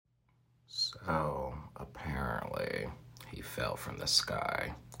So, apparently, he fell from the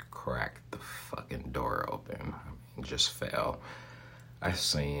sky, cracked the fucking door open. Just fell. I've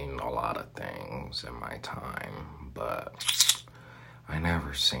seen a lot of things in my time, but I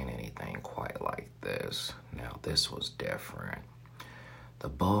never seen anything quite like this. Now, this was different. The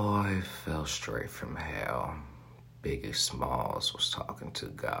boy fell straight from hell. Biggie Smalls was talking to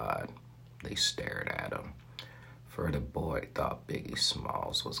God. They stared at him. For the boy thought Biggie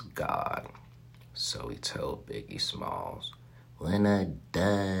Smalls was God. So he told Biggie Smalls, "When I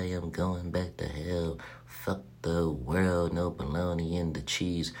die, I'm going back to hell. Fuck the world, no bologna in the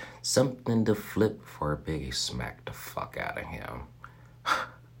cheese. Something to flip," for Biggie smacked the fuck out of him.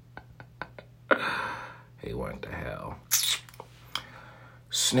 He went to hell.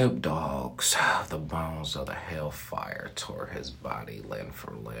 Snoop Dogg's The Bones of the Hellfire tore his body limb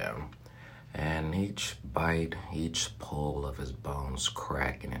from limb. And each bite, each pull of his bones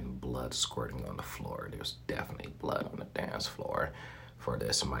cracking and blood squirting on the floor. There was definitely blood on the dance floor. For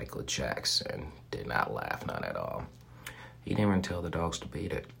this, Michael Jackson did not laugh, none at all. He didn't even tell the dogs to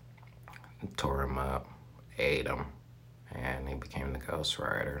beat it. He tore him up, ate him, and he became the Ghost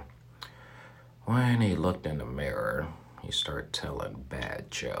Rider. When he looked in the mirror, he started telling bad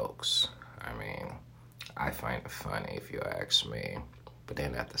jokes. I mean, I find it funny if you ask me. But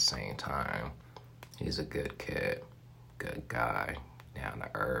then at the same time, he's a good kid, good guy, down to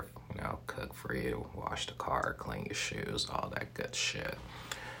earth, cook for you, wash the car, clean your shoes, all that good shit.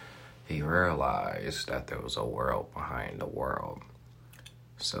 He realized that there was a world behind the world.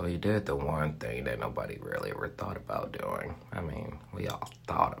 So he did the one thing that nobody really ever thought about doing. I mean, we all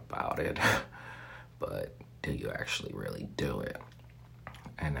thought about it, but do you actually really do it?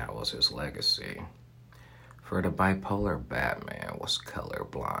 And that was his legacy. For the bipolar Batman was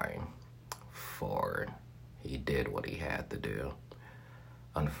colorblind, for he did what he had to do.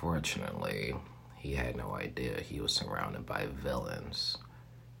 Unfortunately, he had no idea he was surrounded by villains.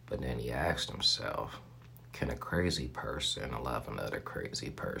 But then he asked himself, can a crazy person love another crazy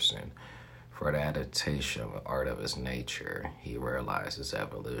person? For the adaptation of the art of his nature, he realized his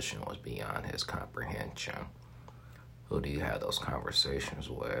evolution was beyond his comprehension. Who do you have those conversations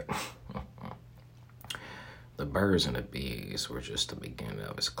with? The birds and the bees were just the beginning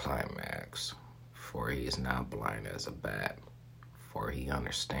of his climax, for he is now blind as a bat, for he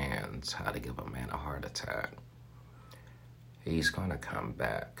understands how to give a man a heart attack. He's gonna come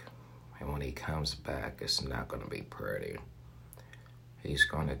back, and when he comes back, it's not gonna be pretty. He's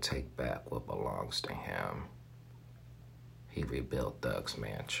gonna take back what belongs to him. He rebuilt Doug's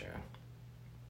mansion.